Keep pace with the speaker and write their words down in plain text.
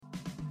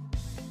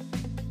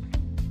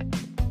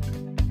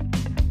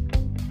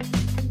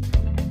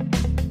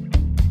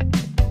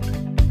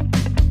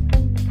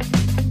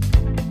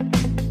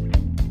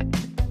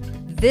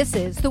This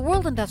is the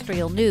World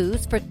Industrial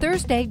News for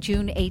Thursday,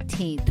 June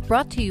 18th,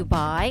 brought to you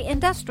by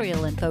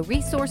Industrial Info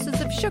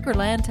Resources of Sugar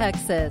Land,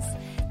 Texas.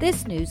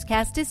 This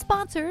newscast is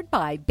sponsored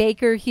by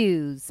Baker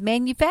Hughes,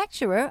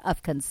 manufacturer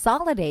of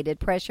consolidated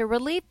pressure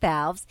relief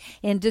valves,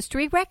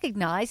 industry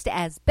recognized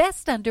as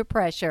best under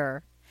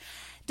pressure.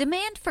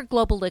 Demand for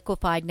global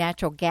liquefied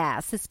natural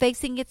gas is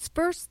facing its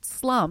first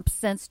slump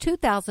since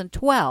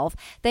 2012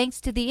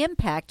 thanks to the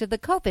impact of the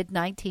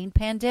COVID-19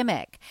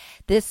 pandemic.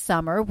 This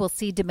summer will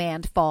see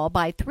demand fall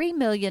by 3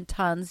 million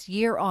tons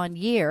year on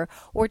year,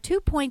 or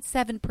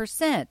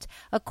 2.7%,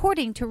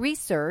 according to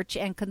research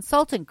and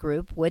consultant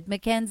group Wood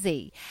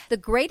Mackenzie. The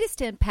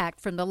greatest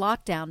impact from the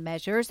lockdown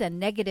measures and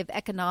negative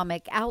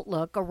economic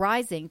outlook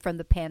arising from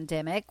the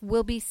pandemic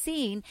will be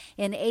seen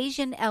in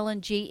Asian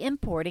LNG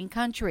importing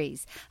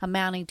countries,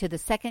 amounting to the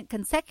second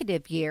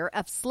consecutive year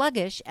of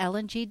sluggish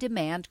LNG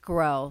demand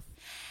growth.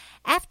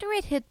 After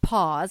it hit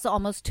pause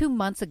almost 2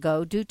 months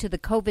ago due to the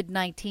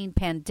COVID-19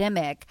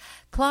 pandemic,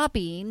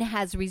 Klabin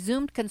has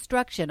resumed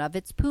construction of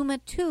its Puma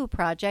II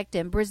project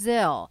in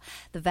Brazil.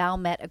 The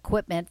Valmet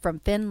equipment from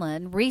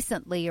Finland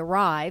recently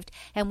arrived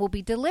and will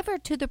be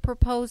delivered to the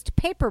proposed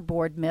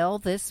paperboard mill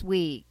this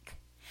week.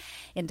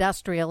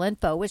 Industrial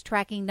Info is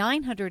tracking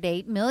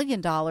 $908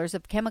 million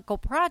of chemical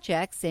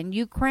projects in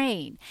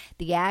Ukraine.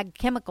 The ag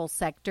chemical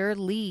sector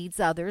leads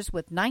others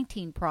with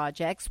 19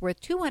 projects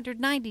worth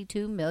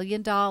 $292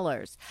 million.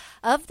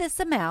 Of this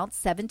amount,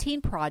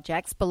 17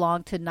 projects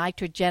belong to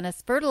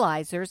nitrogenous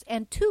fertilizers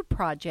and 2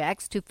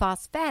 projects to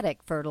phosphatic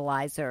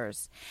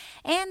fertilizers.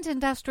 And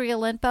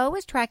Industrial Info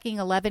is tracking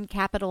 11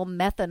 capital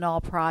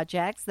methanol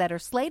projects that are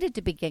slated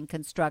to begin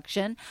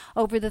construction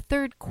over the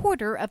third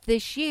quarter of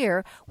this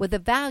year with a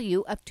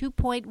value of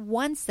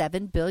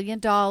 $2.17 billion.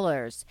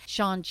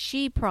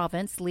 Shanxi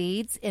province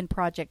leads in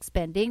project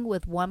spending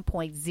with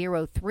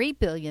 $1.03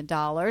 billion,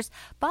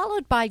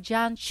 followed by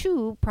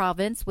Jiangsu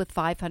province with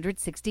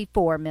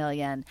 $564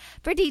 million.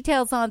 For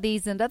details on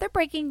these and other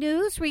breaking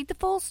news, read the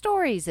full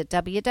stories at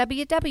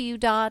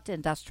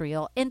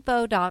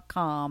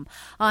www.industrialinfo.com.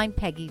 I'm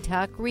Peggy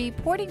Tuck,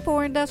 reporting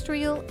for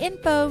Industrial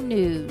Info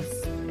News.